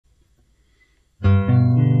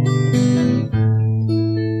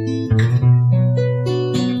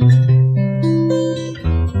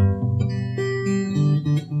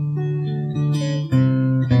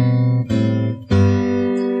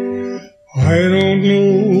don't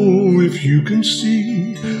know if you can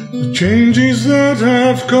see the changes that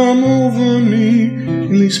have come over me.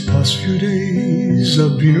 In these past few days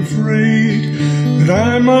I've been afraid that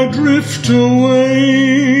I might drift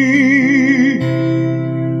away.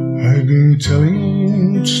 I've been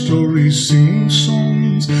telling old stories, singing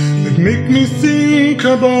songs that make me think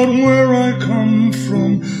about where I come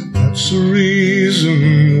from. That's the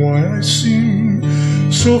reason why I seem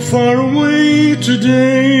so far away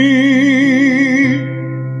today.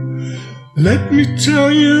 Let me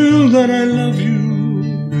tell you that I love you.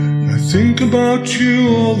 I think about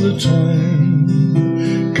you all the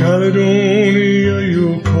time. Caledonia,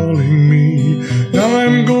 you're calling me. Now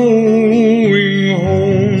I'm going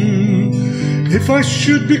home. If I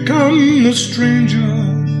should become a stranger,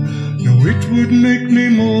 no, it would make me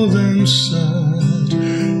more than sad.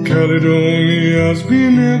 Caledonia's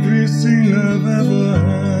been everything I've ever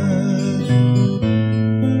had.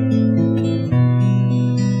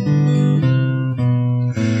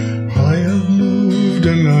 I have moved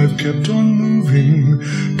and I've kept on moving,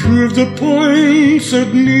 proved the points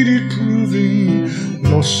that needed proving,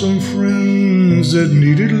 lost some friends that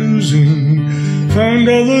needed losing, found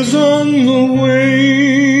others on the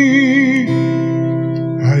way.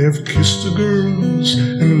 I have kissed the girls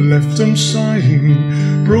and left them sighing,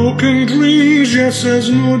 broken dreams, yes, there's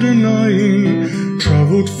no denying,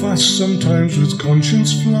 traveled fast sometimes with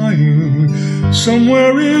conscience flying,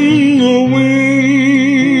 somewhere in the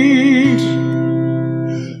wind.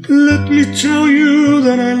 Let me tell you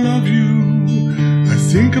that I love you. I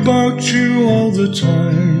think about you all the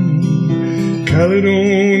time.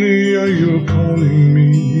 Caledonia, you're calling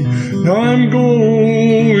me. Now I'm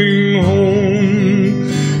going home.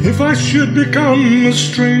 If I should become a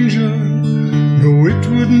stranger, no, it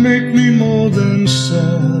would make me more than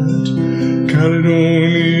sad.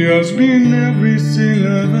 Caledonia's been everything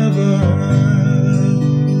I've ever had.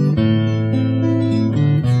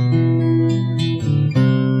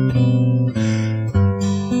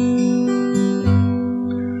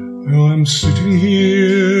 Now I'm sitting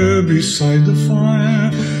here beside the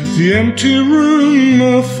fire, the empty room,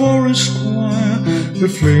 a forest choir, the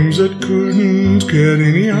flames that couldn't get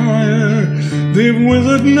any higher, they've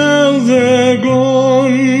withered now, they're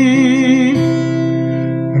gone.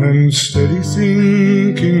 And I'm steady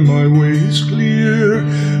thinking my way is clear.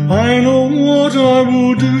 I know what I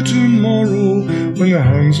will do tomorrow, when the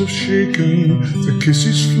hands have shaken, the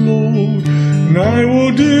kisses flowed, and I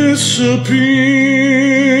will disappear.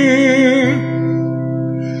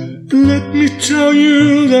 Let me tell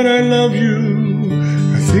you that I love you.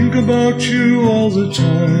 I think about you all the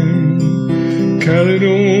time.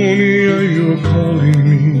 Caledonia, you're calling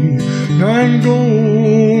me. Now I'm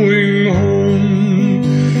going home.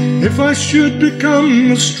 If I should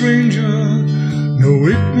become a stranger, no,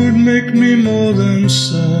 it would make me more than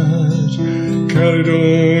sad.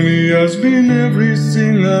 Caledonia's been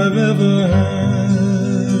everything I've ever had.